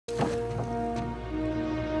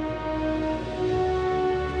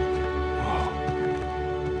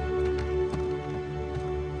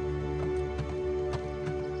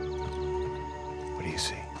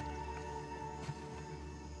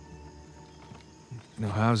No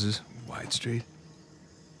houses. Wide street.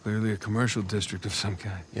 Clearly a commercial district of some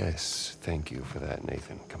kind. Yes, thank you for that,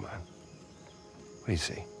 Nathan. Come on. What do you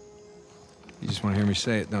see? You just want to hear me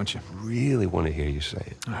say it, don't you? Really want to hear you say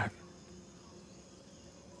it. All right.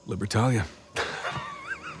 Libertalia.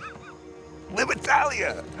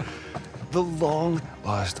 Libertalia! The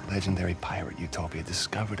long-lost legendary pirate utopia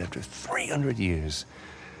discovered after 300 years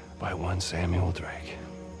by one Samuel Drake.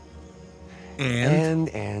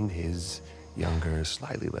 And his younger,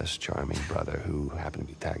 slightly less charming brother who happened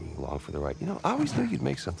to be tagging along for the ride. You know, I always knew you'd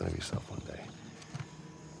make something of yourself one day.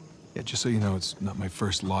 Yeah, just so you know, it's not my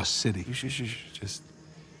first lost city. You should just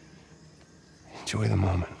enjoy the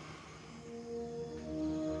moment.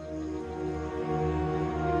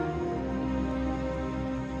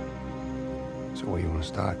 So where you want to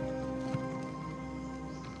start?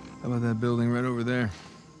 How about that building right over there?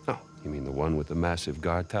 Oh, you mean the one with the massive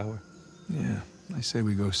guard tower? Yeah, I say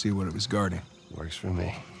we go see what it was guarding. Works for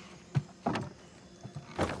me.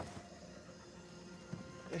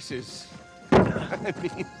 This is... I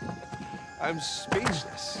mean, I'm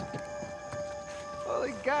speechless.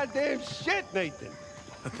 Holy goddamn shit, Nathan!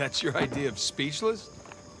 That's your idea of speechless?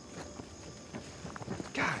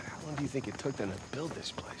 God, how long do you think it took them to build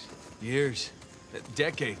this place? Years.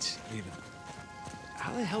 Decades, even.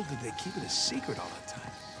 How the hell did they keep it a secret all that time?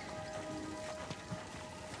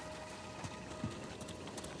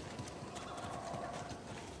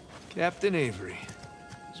 Captain Avery.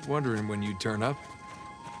 Was wondering when you'd turn up.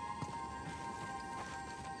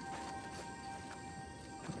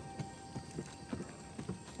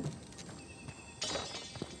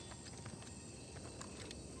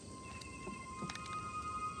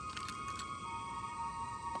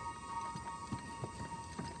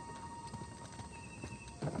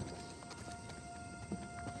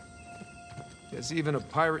 Guess even a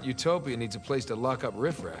pirate utopia needs a place to lock up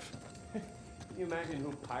riffraff. Can you imagine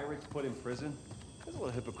who pirates put in prison? That's a little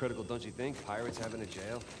hypocritical, don't you think? Pirates having a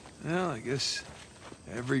jail? Well, I guess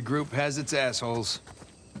every group has its assholes.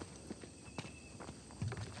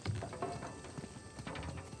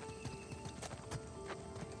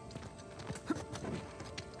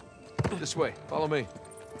 This way, follow me.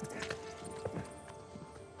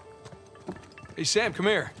 Hey, Sam, come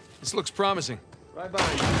here. This looks promising. Right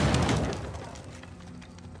behind you.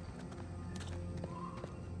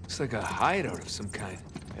 Looks like a hideout of some kind.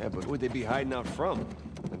 Yeah, but who would they be hiding out from?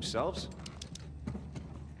 Themselves?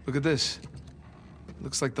 Look at this.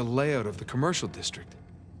 Looks like the layout of the commercial district.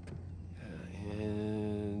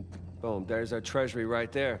 And boom, there's our treasury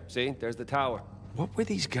right there. See? There's the tower. What were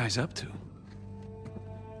these guys up to?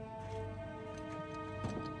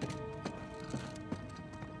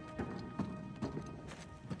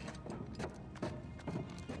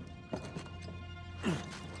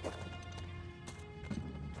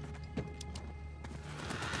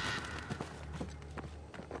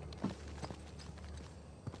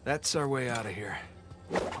 That's our way out of here.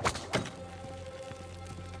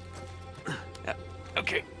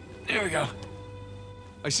 Okay, there we go.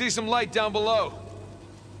 I see some light down below.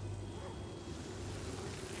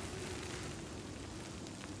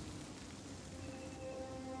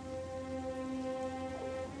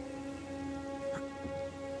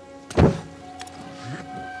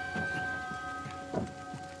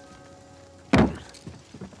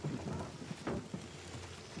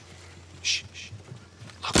 Shh, shh.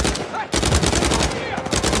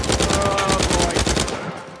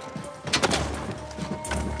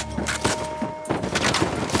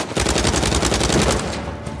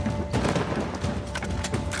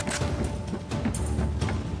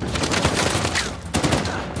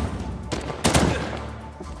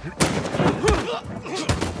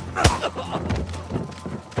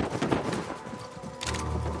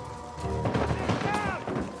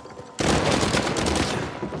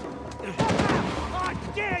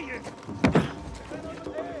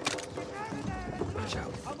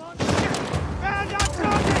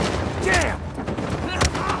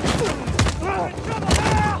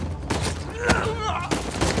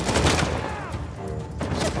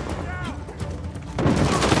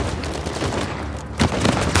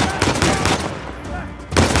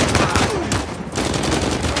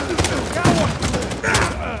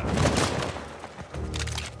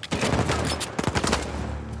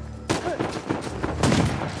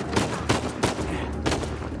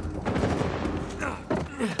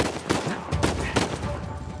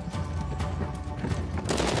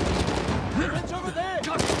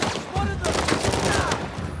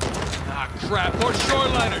 Crap, more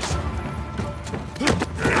shoreliners!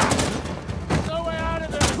 No way out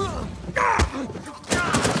of there!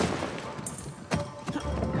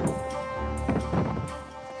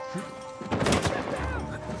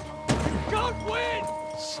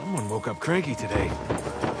 Someone woke up cranky today.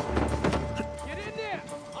 Get in there!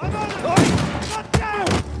 I'm on it! Shut down!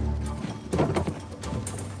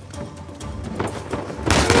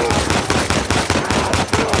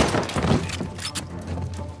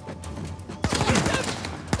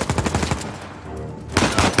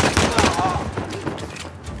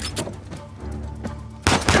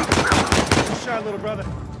 Good shot, little brother.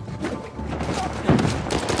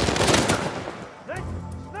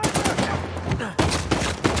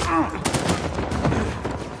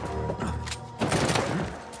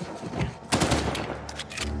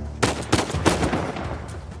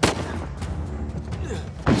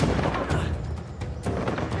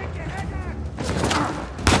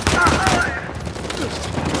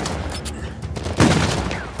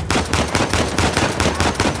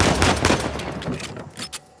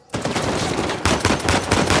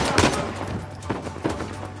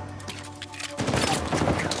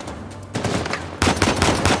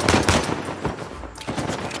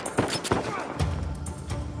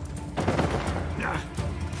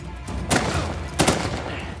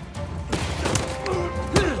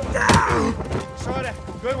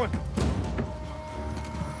 Good one.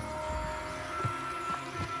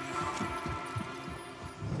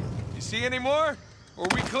 You see any more? Or are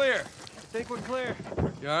we clear? I think we're clear.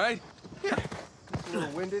 You all right? Yeah. Just a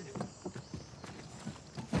little winded.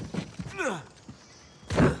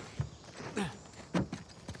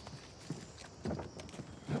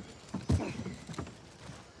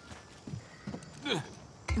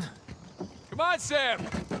 Come on, Sam!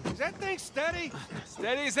 Is that thing steady?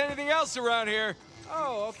 Steady as anything else around here.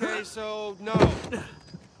 Oh, okay, so no. All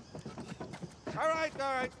right,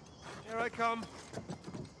 all right. Here I come.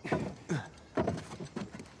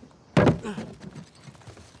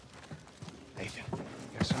 Nathan,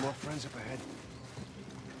 there's some more friends up ahead.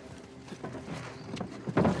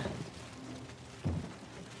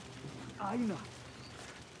 Aina!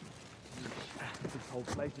 This whole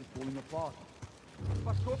place is falling apart.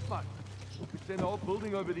 Fuck off, man. It's an old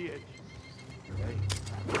building over the edge. Hey,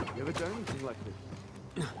 you ever done anything like this?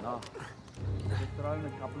 No. Just thrown a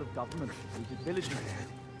couple of governments into villages.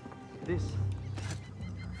 This is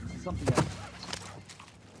something else.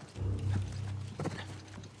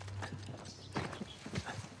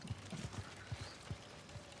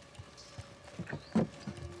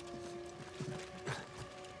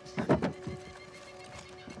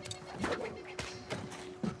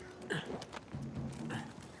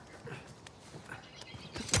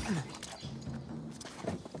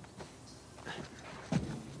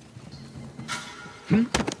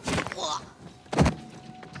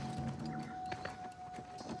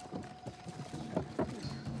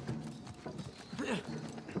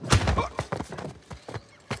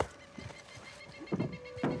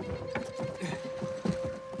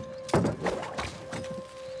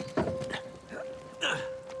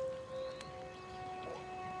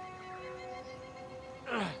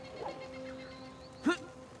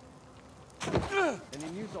 Any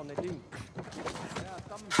news on the team?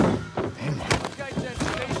 Okay, then,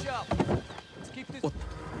 stay sharp. Let's keep this... What?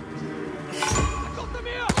 I got them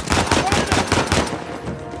here!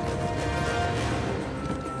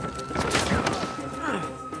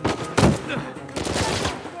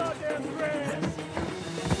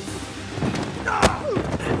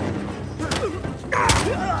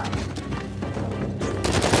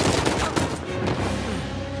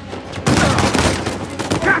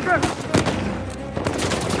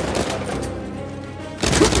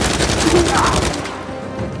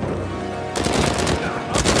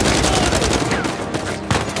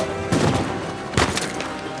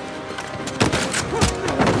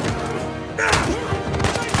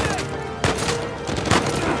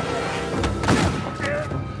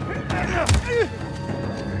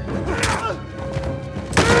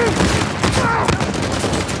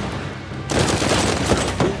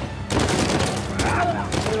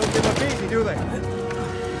 They don't give up easy, do they?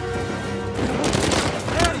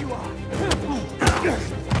 There you are!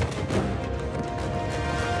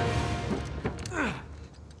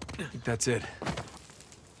 I think that's it.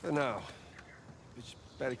 For now. We just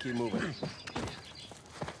better keep moving.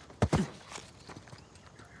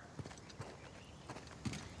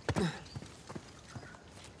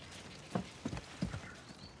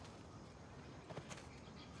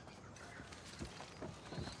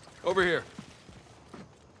 Over here.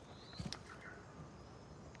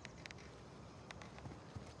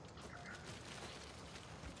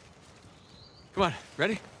 Come on,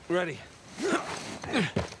 ready? Ready.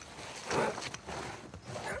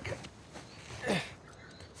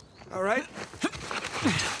 All right.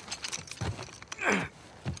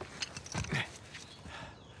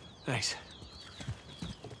 Thanks.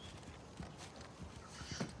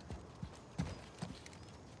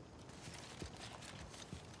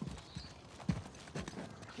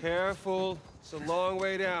 Careful. It's a long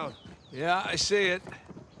way down. Yeah, I see it.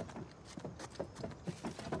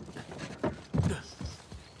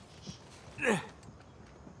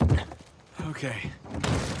 Okay.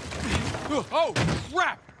 Oh,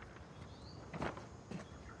 crap!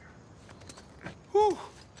 Whew.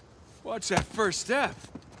 Watch that first step.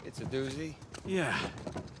 It's a doozy. Yeah.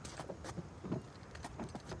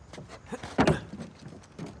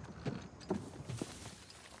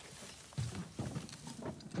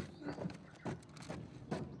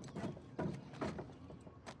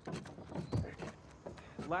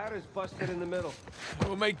 Ladder's busted in the middle.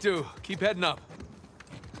 We'll make do. Keep heading up.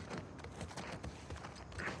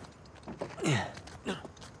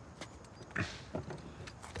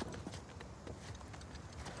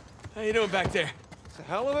 How you doing back there? It's a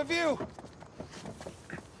hell of a view.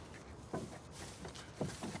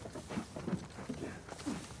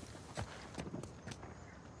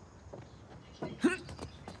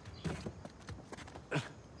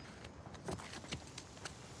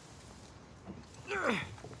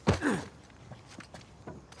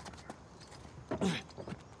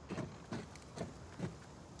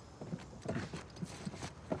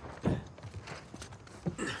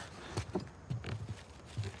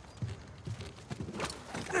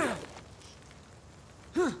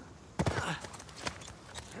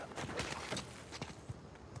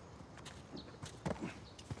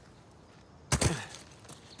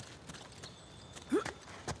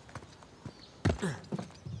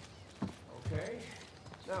 Okay,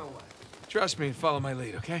 now what? Trust me and follow my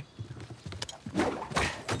lead, okay?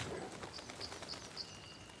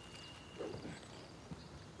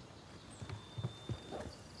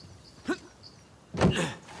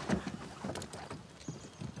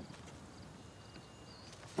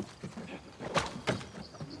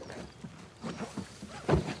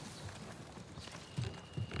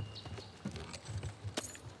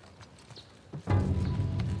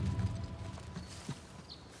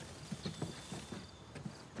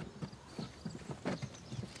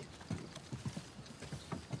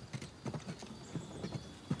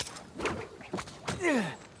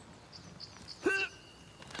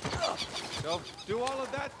 So, do all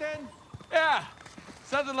of that then? Yeah,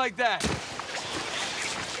 something like that.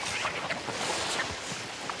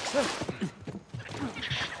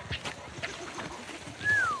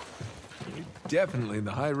 You're definitely in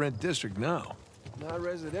the high-rent district now. Not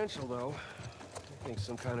residential, though. I think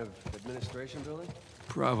some kind of administration building?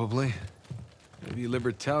 Probably. Maybe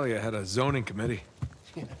Libertalia had a zoning committee.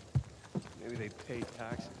 Maybe they pay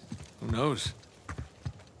taxes. Who knows?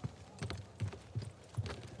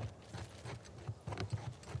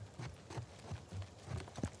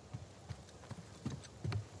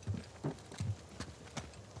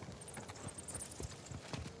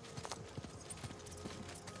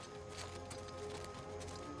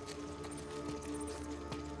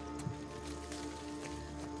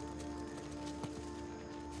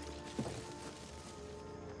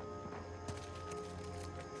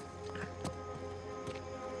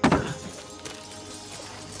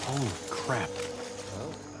 Holy crap.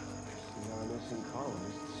 Well, we are missing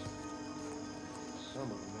colonists. Some of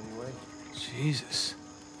them, anyway. Jesus.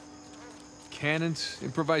 Cannons,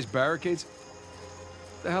 improvised barricades?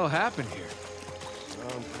 What the hell happened here? Some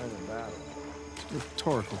kind of battle. It's a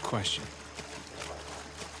rhetorical question.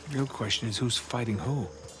 The real question is who's fighting who?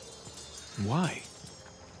 And why?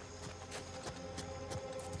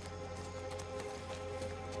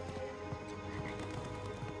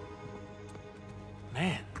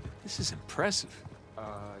 Man, this is impressive.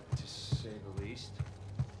 To say the least.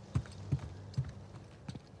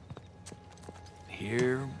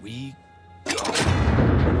 Here we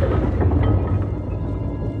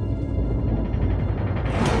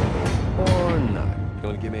Or not. You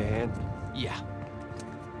wanna give me a hand? Yeah.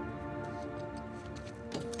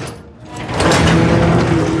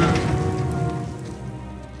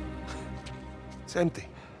 It's empty.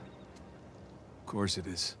 Of course it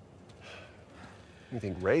is. You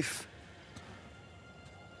think Rafe?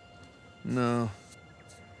 No.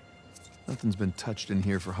 Nothing's been touched in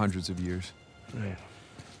here for hundreds of years. Right.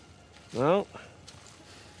 Well,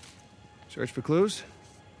 search for clues?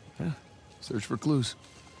 Yeah. Search for clues.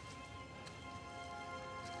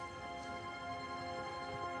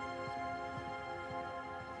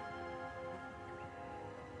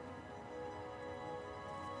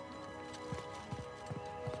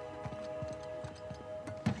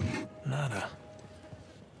 Nada.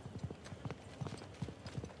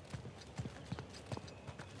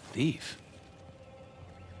 Thief.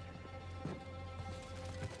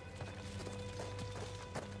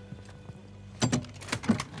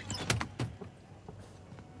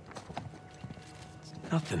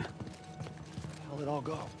 Nothing. How'd it all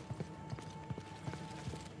go?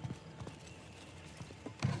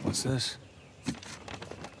 What's this?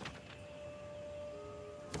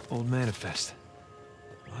 Old manifest.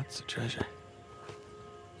 Lots of treasure.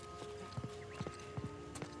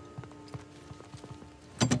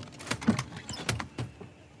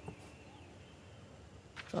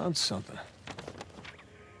 Found something.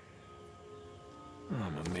 Oh,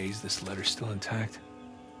 I'm amazed this letter's still intact.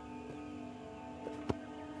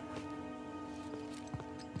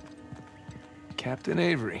 Captain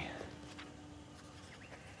Avery.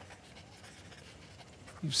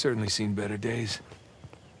 You've certainly seen better days.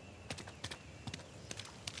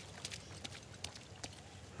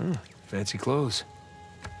 Huh, fancy clothes.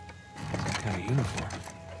 Some kind of uniform.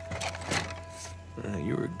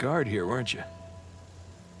 You were a guard here, weren't you?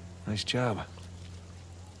 Nice job.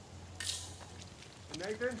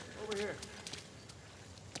 Nathan, over here.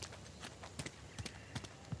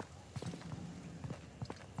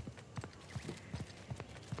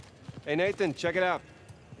 Hey, Nathan, check it out.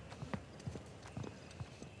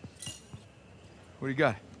 What do you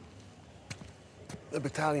got? The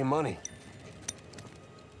battalion money.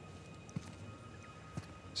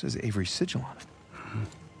 Says Avery's sigil on it.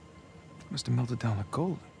 Must have melted down the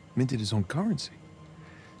gold. Minted his own currency.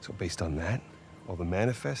 So based on that, all the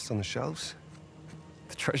manifests on the shelves,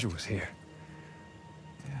 the treasure was here.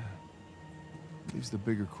 Yeah. Leaves the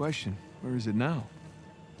bigger question. Where is it now?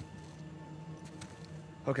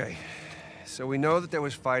 Okay, so we know that there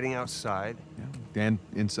was fighting outside. Yeah. And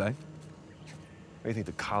inside? What, you think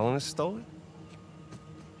the colonists stole it?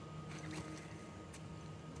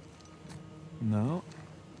 No.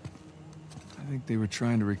 I think they were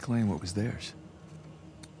trying to reclaim what was theirs.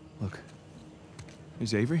 Look.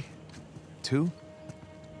 Here's Avery. 2.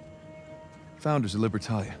 Founders of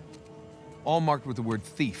Libertalia. All marked with the word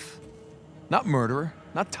thief. Not murderer,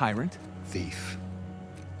 not tyrant. Thief.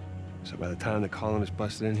 So by the time the colonists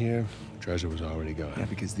busted in here, treasure was already gone. Yeah,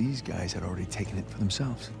 because these guys had already taken it for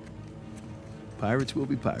themselves. Pirates will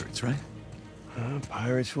be pirates, right?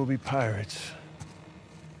 Pirates will be pirates.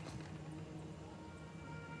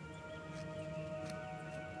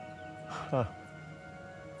 Huh.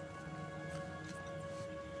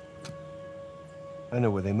 I know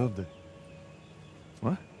where they moved it.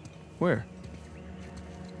 What? Where?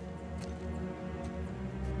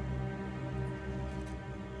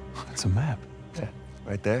 It's a map. Yeah,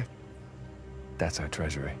 right there. That's our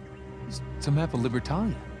treasury. It's a map of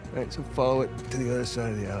Libertalia. Right, so follow it to the other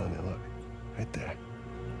side of the island there, look. Right there.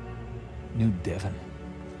 New Devon.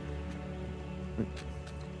 Wait,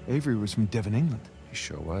 Avery was from Devon, England. He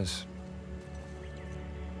sure was.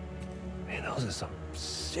 Man, those are some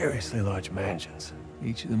seriously large mansions.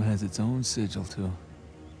 Each of them has its own sigil, too.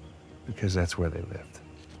 Because that's where they lived.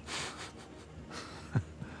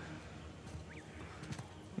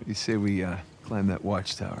 What do you say we, climb that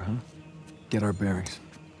watchtower, huh? Get our bearings.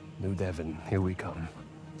 New Devon, here we come.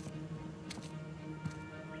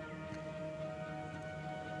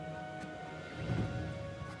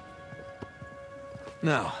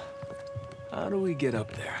 Now, how do we get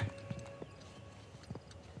up there?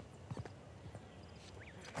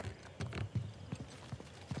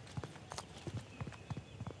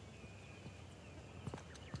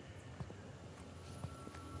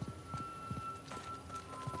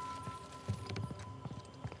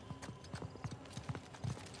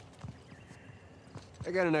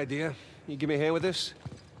 I got an idea. You give me a hand with this?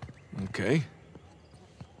 Okay.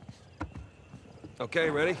 Okay,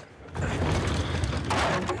 ready?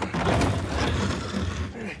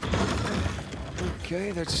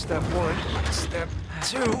 Okay, that's step 1. Step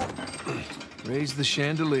 2. Raise the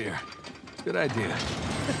chandelier. Good idea.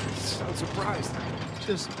 Sound surprised.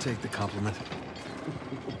 Just take the compliment.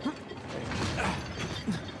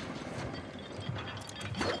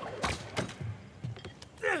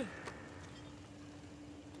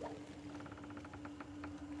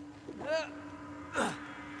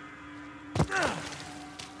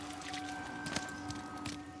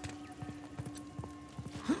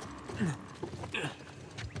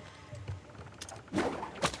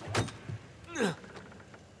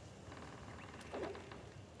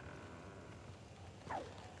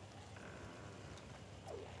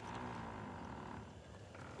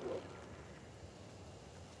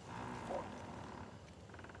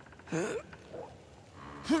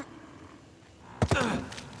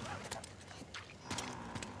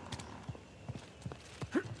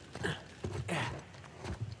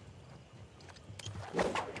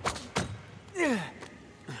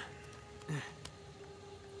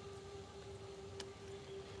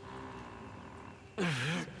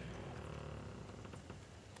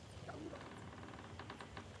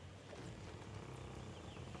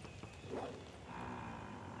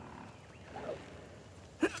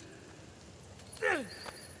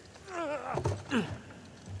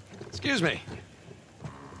 Excuse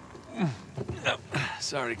me.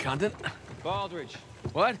 Sorry, Condon. Baldridge,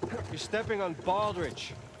 What? you're stepping on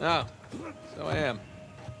Baldridge. Oh, so I am.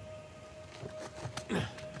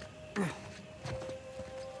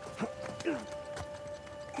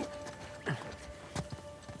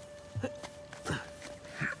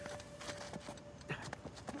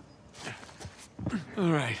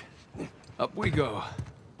 All right, up we go.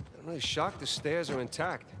 I'm really shocked the stairs are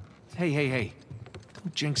intact. Hey.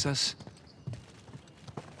 Don't jinx us.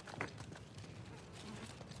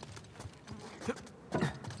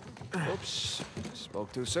 Oops,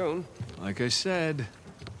 spoke too soon. Like I said.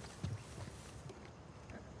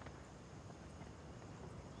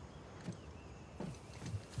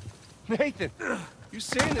 Nathan, you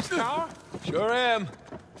seeing this tower? Sure am.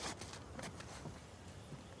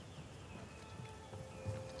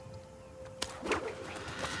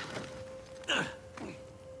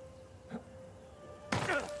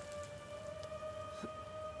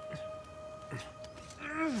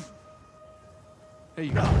 There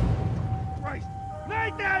you go. Christ!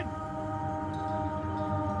 Nathan!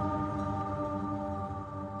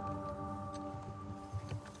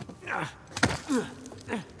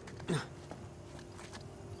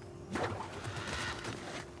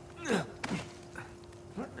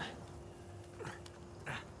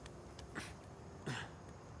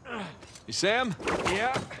 You Sam?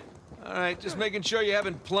 Yeah. All right, just making sure you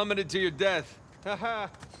haven't plummeted to your death. Haha.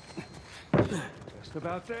 Just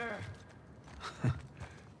about there.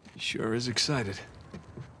 He sure is excited.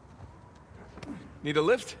 Need a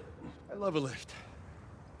lift? I love a lift.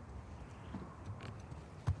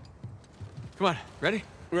 Come on, ready?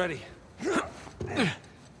 Ready.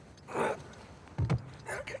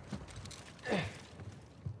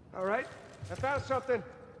 All right, I found something.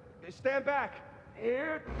 Stand back.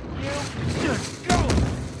 Here you go.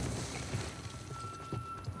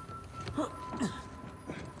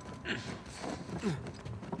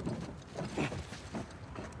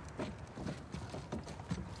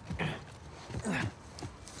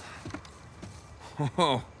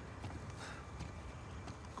 Oh.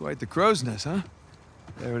 Quite the crow's nest, huh?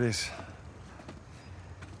 There it is.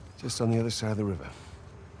 Just on the other side of the river.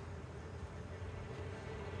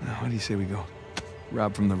 Now, what do you say we go?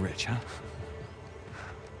 Rob from the rich, huh?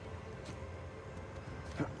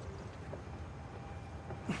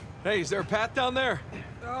 Hey, is there a path down there?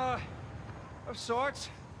 Of sorts.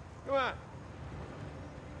 Come on.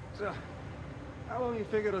 So, how long do you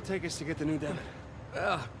figure it'll take us to get to New Devon?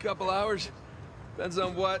 Well, a couple hours. Depends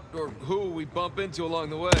on what or who we bump into along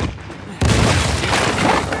the way.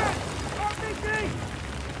 RPG!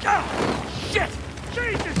 Oh, shit!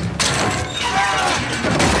 Jesus!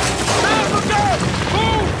 Look out!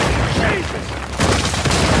 Move! Jesus!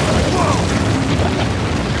 Whoa!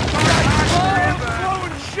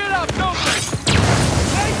 Blowing shit up, don't they?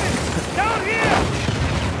 Nathan! Down here!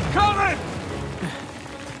 Coming!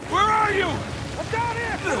 Where are you? I'm down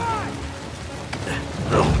here! Come on!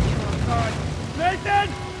 Nathan!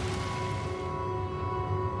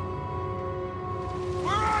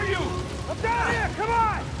 Where are you? I'm down here! Come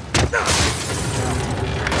on!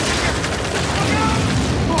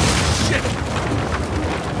 Oh, shit!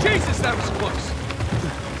 Jesus, that was close.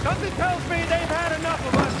 Something tells me they've had enough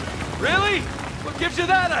of us. Really? What gives you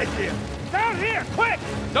that idea? Down here, quick!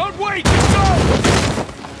 Don't wait! Just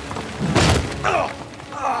go!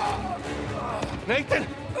 Nathan!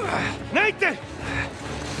 Nathan!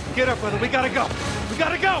 Get up, brother. We gotta go. We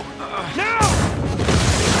gotta go! Now!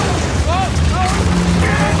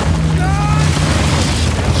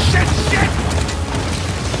 Shit!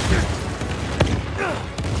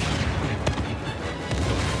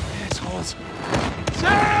 Assholes.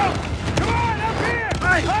 Sam! Come on, up here!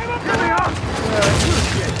 Hey! Climb up here!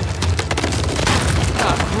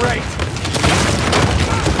 Ah, great.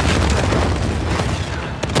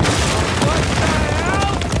 What the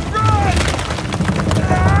hell? Run!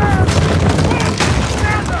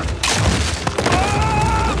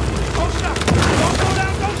 Don't stop! Don't slow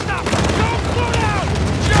down! Don't stop! Don't slow down!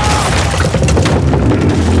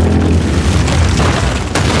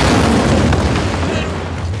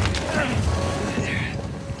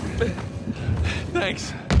 Thanks.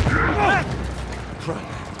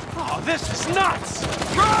 Oh, this is nuts!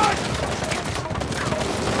 Run!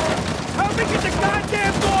 Help me get the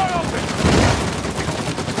goddamn door open!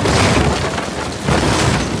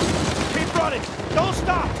 Keep running! Don't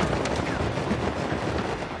stop!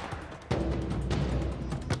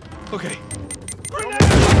 Okay.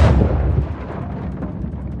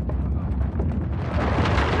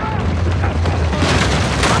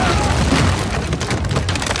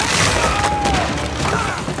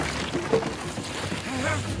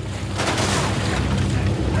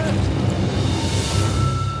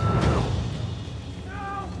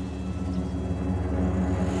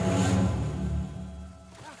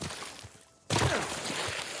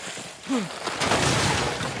 Kick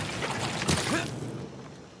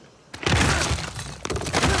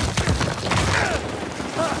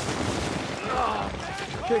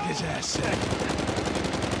his ass.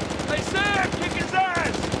 Hey, Sam, kick his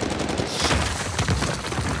ass!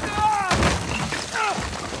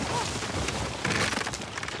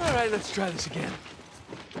 All right, let's try this again.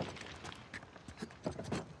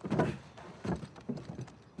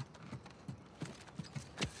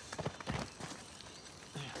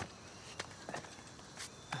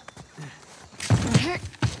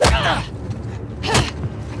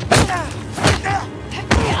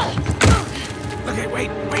 Okay, wait.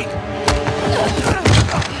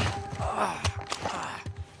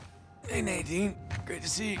 Hey, Nadine. Great to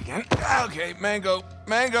see you again. Okay, Mango.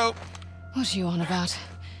 What are you on about?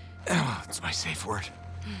 Oh, it's my safe word.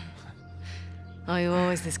 Are you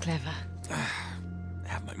always this clever?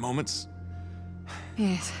 Have my moments.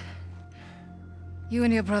 Yes. You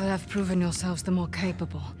and your brother have proven yourselves the more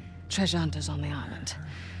capable treasure hunters on the island.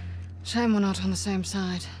 Shame we're not on the same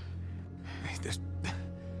side. Hey, there's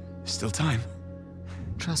still time.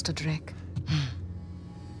 Trust a Drake.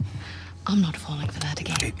 I'm not falling for that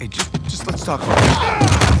again. Hey, just let's talk.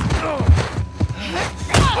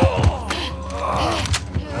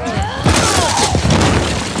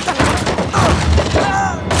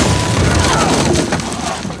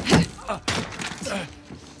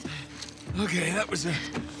 Okay, that was a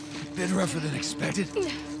bit rougher than expected.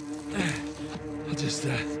 I'll just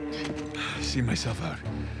see myself out.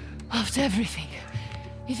 After everything,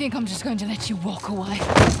 you think I'm just going to let you walk away?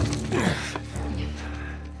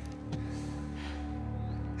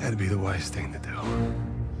 That'd be the wise thing to do.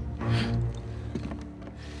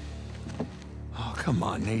 Oh, come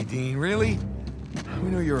on, Nadine, really? We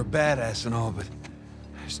know you're a badass and all, but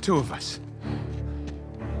there's two of us.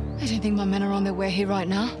 I don't think my men are on their way here right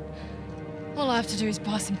now. All I have to do is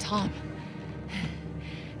buy some time.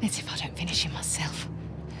 Let's see if I don't finish him myself.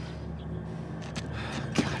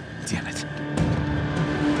 God damn it.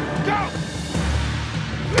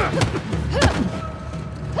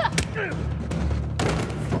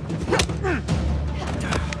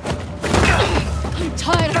 I'm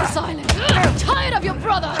tired of silence. I'm tired of your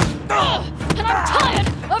brother. And I'm tired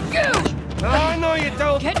of you. I know you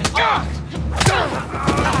don't. Get off!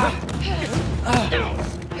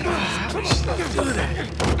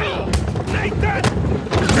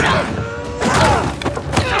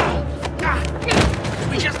 Can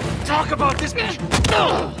we just talk about this? I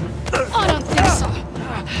don't think so.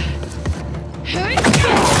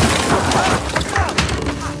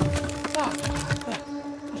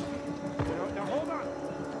 Now hold on.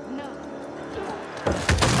 No.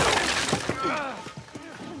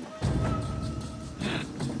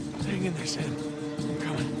 Hang in there, Sam. I'm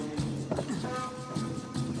coming.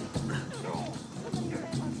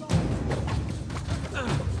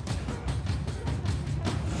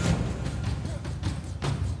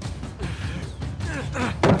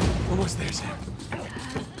 Almost there, Sam.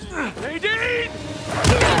 Nadine!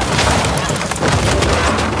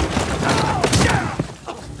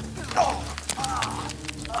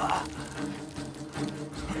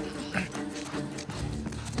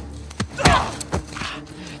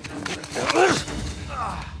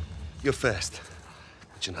 You're fast,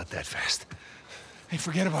 but you're not that fast. Hey,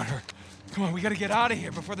 forget about her. Come on, we gotta get out of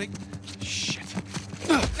here before they... Shit.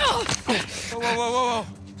 Whoa.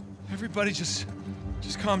 Everybody just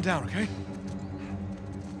calm down, okay?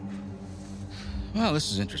 Well,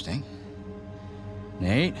 this is interesting.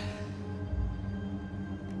 Nate?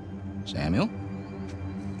 Samuel?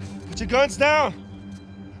 Put your guns down.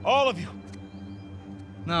 All of you.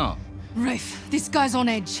 No. Rafe, this guy's on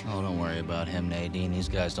edge. Oh, don't worry about him, Nadine. These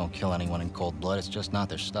guys don't kill anyone in cold blood. It's just not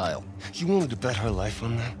their style. You willing to bet her life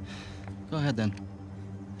on that? Go ahead, then.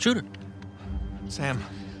 Shoot her. Sam.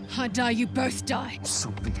 I die, you both die. So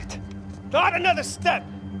be it. Not another step.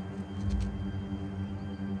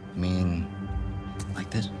 You mean... like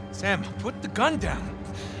this? Sam, put the gun down.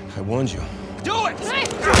 I warned you. Do it!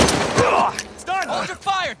 It's done. Hold your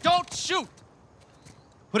fire! Don't shoot!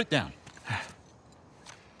 Put it down.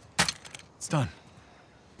 It's done.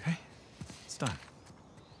 Okay? It's done.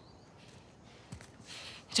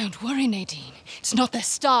 Don't worry, Nadine. It's not their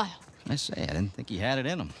style. I say, I didn't think he had it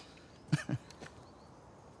in him.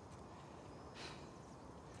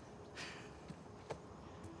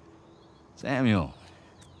 Samuel.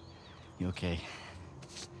 You okay?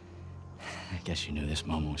 I guess you knew this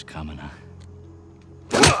moment was coming, huh?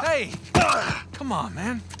 Hey! Come on,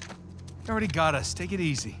 man. You already got us. Take it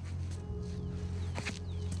easy.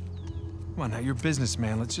 Come on now, you're a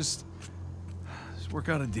businessman. Let's just work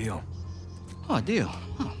out a deal. Oh, a deal.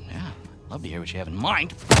 Oh, yeah. Love to hear what you have in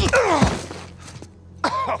mind.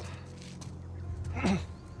 Oh,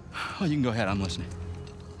 you can go ahead. I'm listening.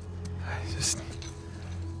 I just...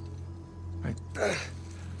 Right.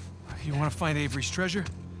 You want to find Avery's treasure?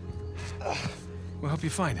 We'll help you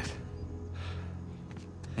find it.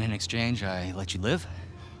 And in exchange, I let you live?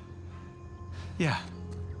 Yeah.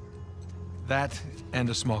 That and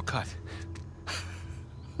a small cut.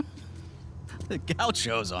 The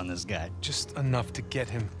gauchos on this guy. Just enough to get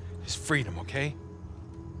him his freedom, okay?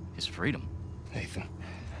 His freedom? Nathan.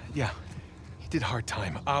 Yeah. He did hard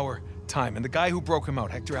time. Our time. And the guy who broke him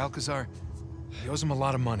out, Hector Alcazar, he owes him a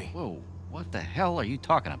lot of money. Whoa, what the hell are you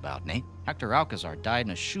talking about, Nate? Hector Alcazar died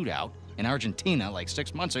in a shootout in Argentina like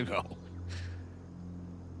 6 months ago.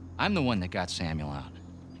 I'm the one that got Samuel out.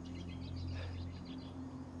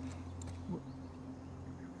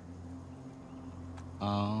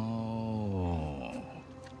 Oh.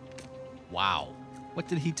 Wow. What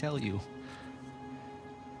did he tell you?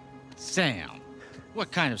 Sam, what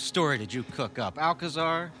kind of story did you cook up?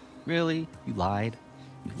 Alcazar? Really? You lied?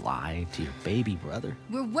 You lied to your baby brother?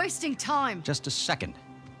 We're wasting time. Just a second.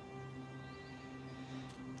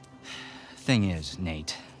 Thing is,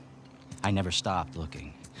 Nate, I never stopped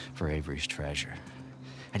looking for Avery's treasure.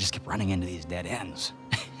 I just kept running into these dead ends.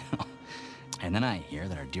 And then I hear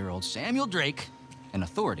that our dear old Samuel Drake, an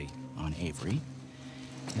authority on Avery,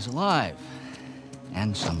 is alive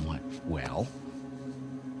and somewhat well.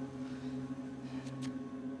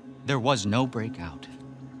 There was no breakout.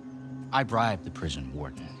 I bribed the prison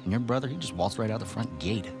warden, and your brother, he just waltzed right out the front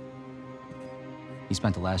gate. He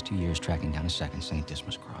spent the last 2 years tracking down a second St.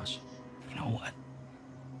 Dismas cross. You know what?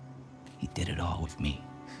 He did it all with me.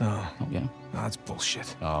 No. Oh, yeah? No, that's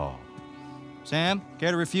bullshit. Oh. Sam,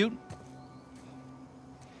 care to refute?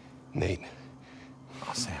 Nate.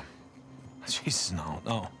 Oh, Sam. Jesus,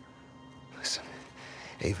 no. Listen,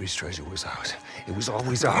 Avery's treasure was ours. It was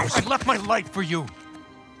always ours. I left my light for you.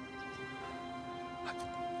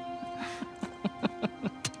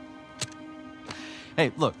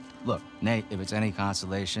 Hey, look, Nate, if it's any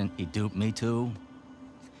consolation, he duped me too.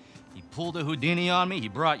 He pulled a Houdini on me, he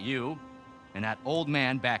brought you and that old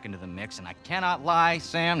man back into the mix, and I cannot lie,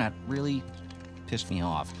 Sam, that really pissed me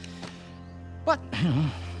off. But,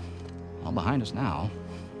 all behind us now.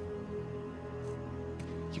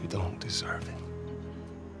 You don't deserve it.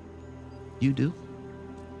 You do?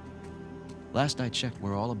 Last I checked,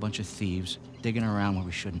 we're all a bunch of thieves digging around where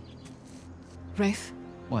we shouldn't. Rafe,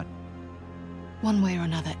 What? one way or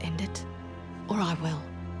another, end it, or I will.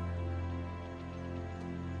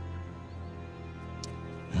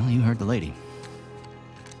 Well, you heard the lady.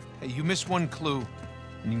 Hey, you miss one clue,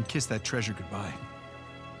 and you can kiss that treasure goodbye.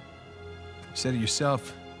 You said it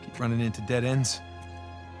yourself, keep running into dead ends.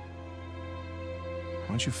 Why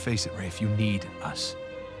don't you face it, Rafe? You need us.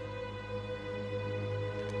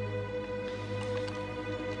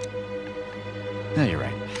 No, you're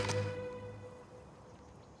right.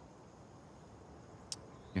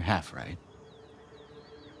 You're half right.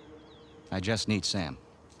 I just need Sam.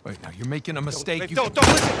 Wait, now, you're making a mistake. Rafe, don't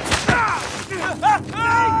listen!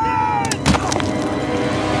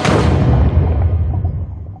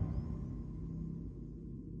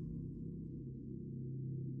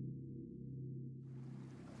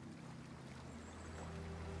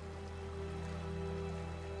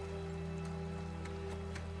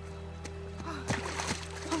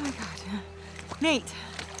 Oh my God. Nate!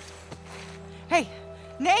 Hey,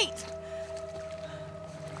 Nate!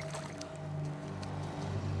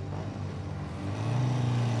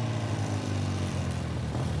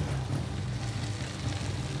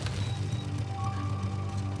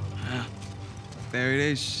 There it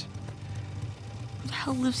is. Who the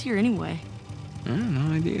hell lives here anyway?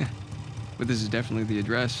 No idea. But this is definitely the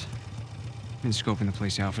address. Been scoping the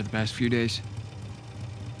place out for the past few days.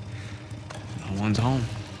 No one's home.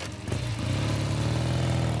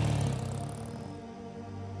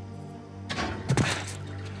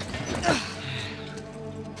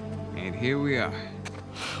 And here we are.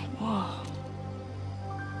 Whoa.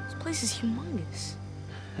 This place is humongous.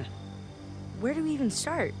 Where do we even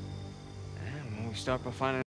start? And we start by finding